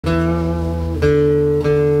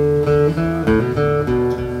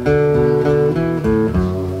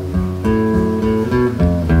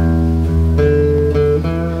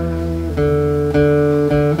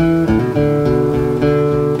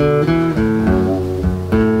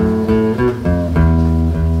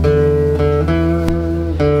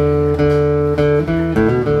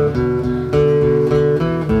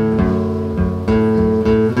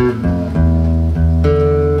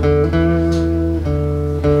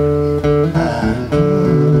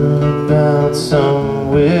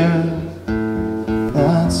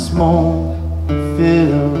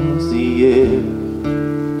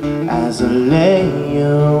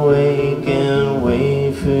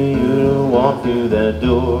walk through that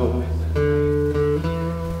door.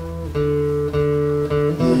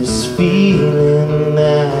 This feeling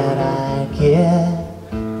that I get,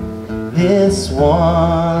 this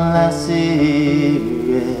one last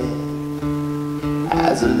cigarette,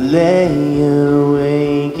 as I lay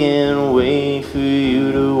awake and wait for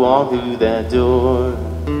you to walk through that door.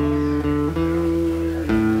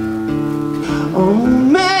 Oh,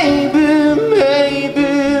 maybe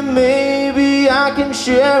I can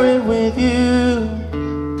share it with you.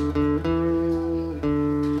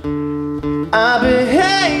 I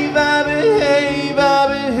behave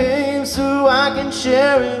so I can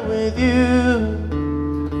share it with you.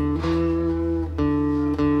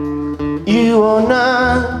 You are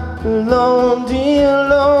not alone, dear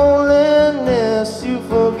loneliness. You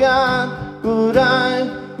forgot, but I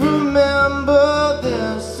remember.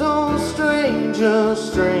 There's so stranger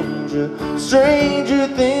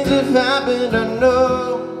things have happened, I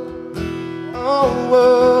know.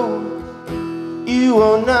 Oh, you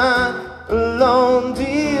are not alone,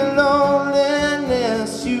 dear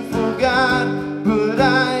loneliness. You forgot, but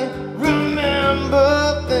I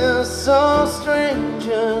remember. There's so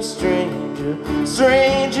stranger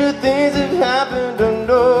things have happened, I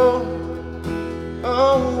know.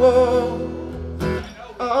 Oh.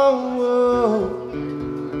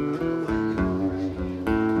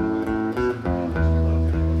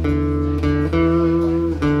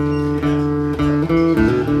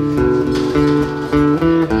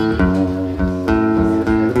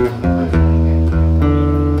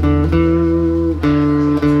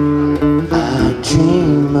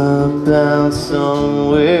 About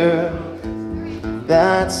somewhere,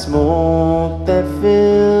 that smoke that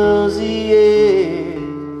fills the air,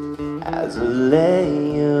 as I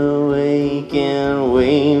lay awake and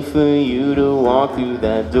wait for you to walk through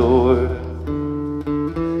that door.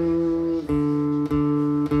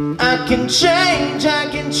 I can change,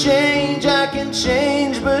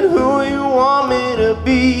 but who you want me to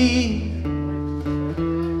be?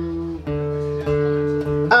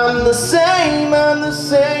 I'm the same,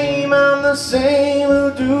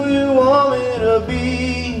 who do you want me to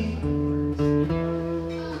be?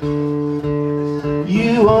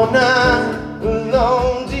 You are not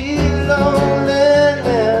alone, dear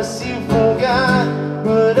loneliness. You forgot,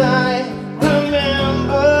 but I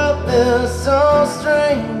remember. There's so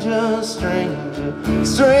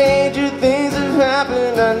stranger things have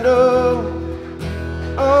happened, I know.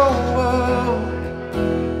 Oh,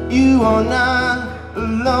 you are not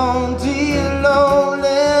alone, dear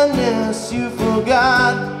loneliness. You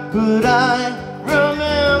forgot, but I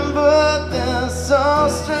remember. There's so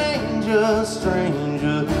stranger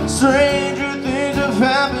things have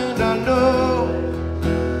happened, I know.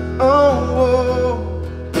 Oh.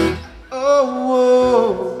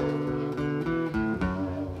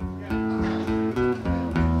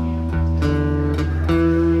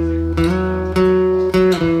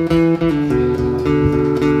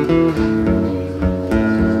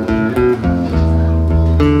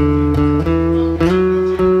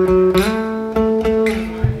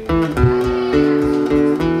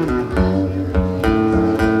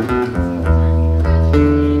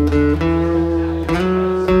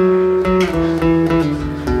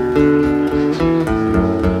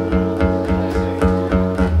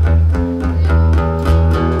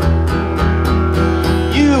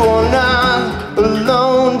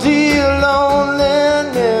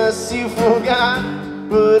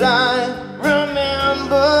 But I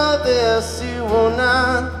remember this. You were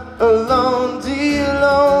not alone, dear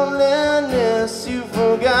loneliness. You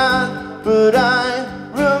forgot, but I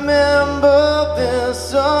remember this.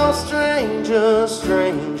 So stranger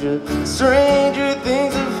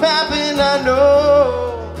things have happened, I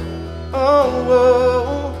know.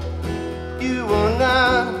 Oh, you were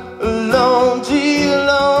not alone, dear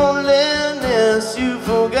loneliness. You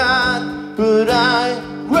forgot, but I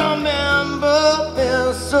remember.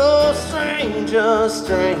 There's so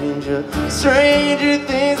stranger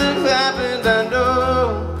things have happened, I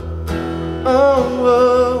know.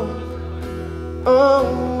 Oh.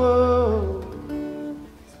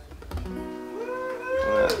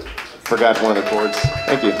 Forgot one of the chords.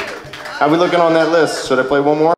 Thank you. How we looking on that list? Should I play one more?